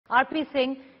RP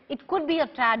Singh, it could be a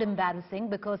tad embarrassing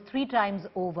because 3 times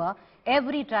over,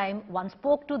 every time one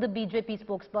spoke to the BJP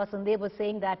spokesperson, they were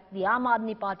saying that the Aam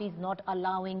Aadmi Party is not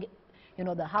allowing,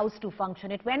 the House to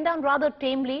function. It went down rather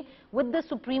tamely with the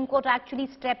Supreme Court actually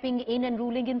stepping in and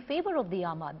ruling in favor of the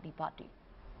Aam Aadmi Party.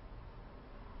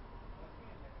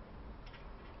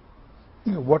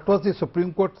 What was the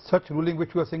Supreme Court such ruling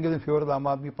which you are saying is in favor of the Aam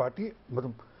Aadmi Party?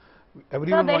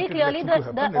 Everyone very clearly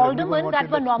the aldermen that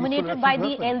were nominated by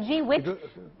the LG,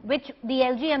 which the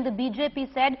LG and the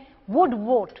BJP said would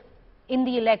vote in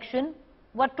the election,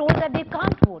 were told that they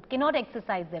can't vote, cannot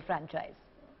exercise their franchise.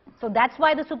 So that's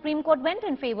why the Supreme Court went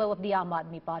in favor of the Aam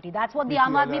Aadmi Party. That's what the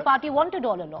Aam Aadmi Party wanted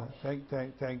all along.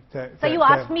 So you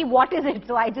asked me what is it,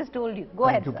 so I just told you. Go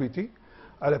ahead, sir. Thank you, Preeti.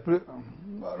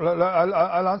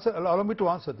 I'll answer. Allow me to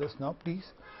answer this now,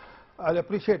 please. I'll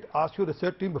ask your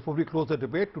research team before we close the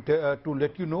debate to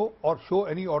let you know or show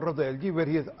any order of the LG where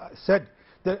he has said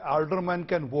that alderman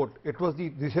can vote. It was the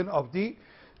decision of the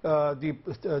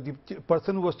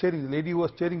person who was chairing, the lady who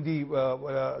was chairing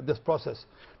this process,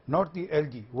 not the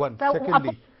LG. One. So,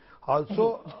 secondly,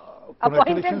 also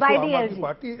appointed by the LG.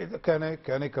 Party.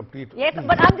 Can I complete? Yes,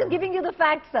 but I'm just giving you the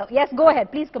facts, sir. Yes, go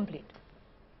ahead. Please complete.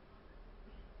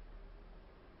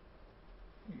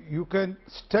 You can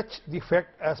stretch the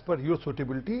fact as per your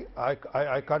suitability.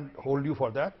 I can't hold you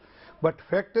for that. But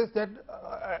fact is that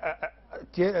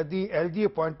the LG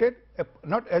appointed,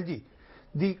 not LG,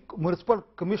 the municipal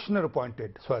commissioner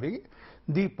appointed, sorry,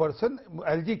 the person,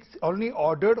 LG only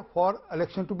ordered for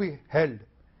election to be held.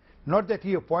 Not that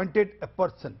he appointed a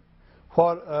person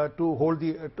for to hold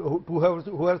the,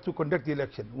 who has to conduct the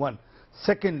election. One.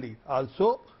 Secondly,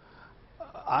 also,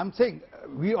 I'm saying,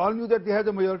 we all knew that they had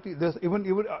a majority.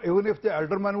 Even if the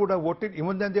alderman would have voted,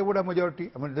 even then they would have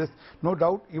majority. I mean, there's no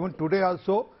doubt. Even today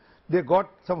also, they got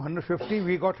some 150,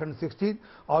 we got 116.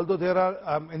 Although there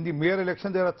are, in the mayor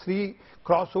election, there are 3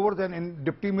 crossovers, and in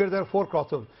deputy mayor, there are 4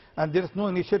 crossovers. And there is no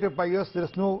initiative by us, there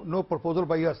is no proposal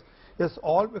by us. It's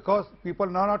all because people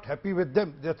are not happy with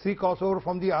them. There are 3 crossovers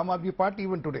from the Aam Aadmi Party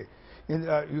even today.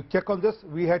 You check on this,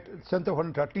 we had strength of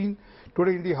 113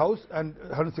 today in the House, and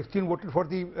 116 voted for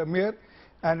the mayor,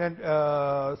 and then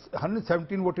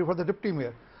 117 voted for the deputy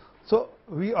mayor. So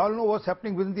we all know what's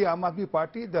happening within the Aam Aadmi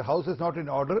Party. The House is not in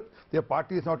order, their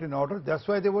party is not in order. That's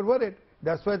why they were worried.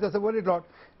 That's why there's a worried lot.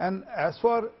 And as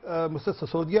far Mr.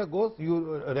 Sachdeva goes,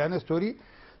 you ran a story.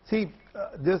 See,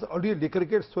 there's only a liquor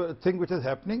thing which is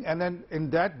happening, and then in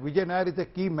that, Vijay Nair is a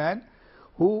key man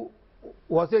who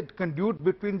was a conduit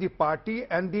between the party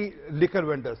and the liquor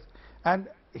vendors. And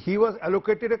he was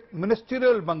allocated a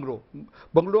ministerial bungalow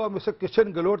of Mr.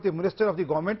 Kishan Galot, the minister of the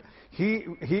government. He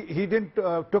didn't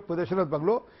took possession of the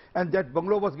bungalow, and that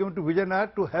bungalow was given to Vijay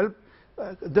Nair to help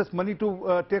this money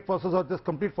to take process, or this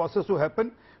complete process to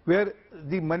happen, where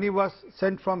the money was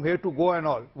sent from here to go and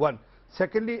all. One.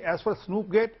 Secondly, as for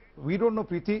Snoopgate, we don't know,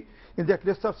 Preeti, in that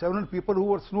list of 700 people who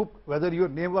were Snoop, whether your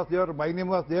name was there or my name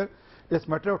was there. It's a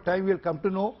matter of time we'll come to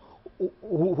know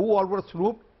who all were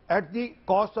Snoop at the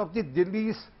cost of the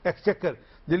Delhi's exchequer,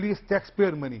 Delhi's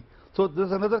taxpayer money. So this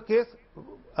is another case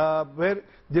where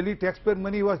Delhi taxpayer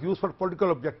money was used for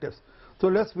political objectives. So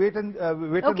let's wait and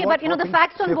wait. Okay, but the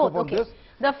facts on both. Okay,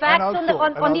 the facts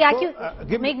on the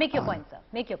accusation. Make your point, sir.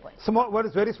 Make your point. What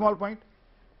is very small point?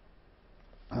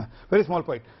 Very small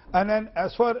point. And then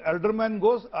as far alderman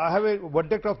goes, I have a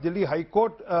verdict of Delhi High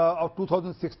Court of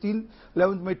 2016,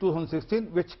 11th May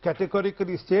 2016, which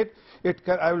categorically state,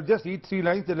 I will just read 3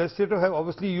 lines. The legislature have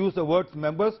obviously used the words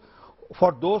members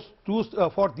for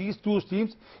these 2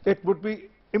 streams. It would be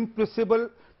impossible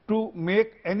to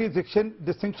make any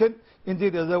distinction in the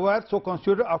reservoir so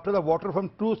constituted after the water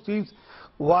from 2 streams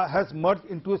has merged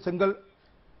into a single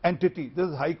entity. This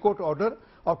is High Court order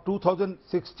of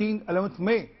 2016, 11th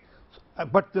May.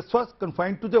 But this was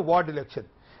confined to the ward election,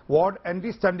 ward and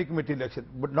the standing committee election,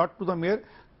 but not to the mayor.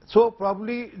 So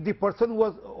probably the person who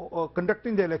was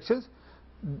conducting the elections,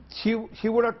 she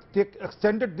would have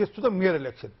extended this to the mayor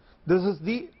election. This is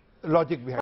the logic behind.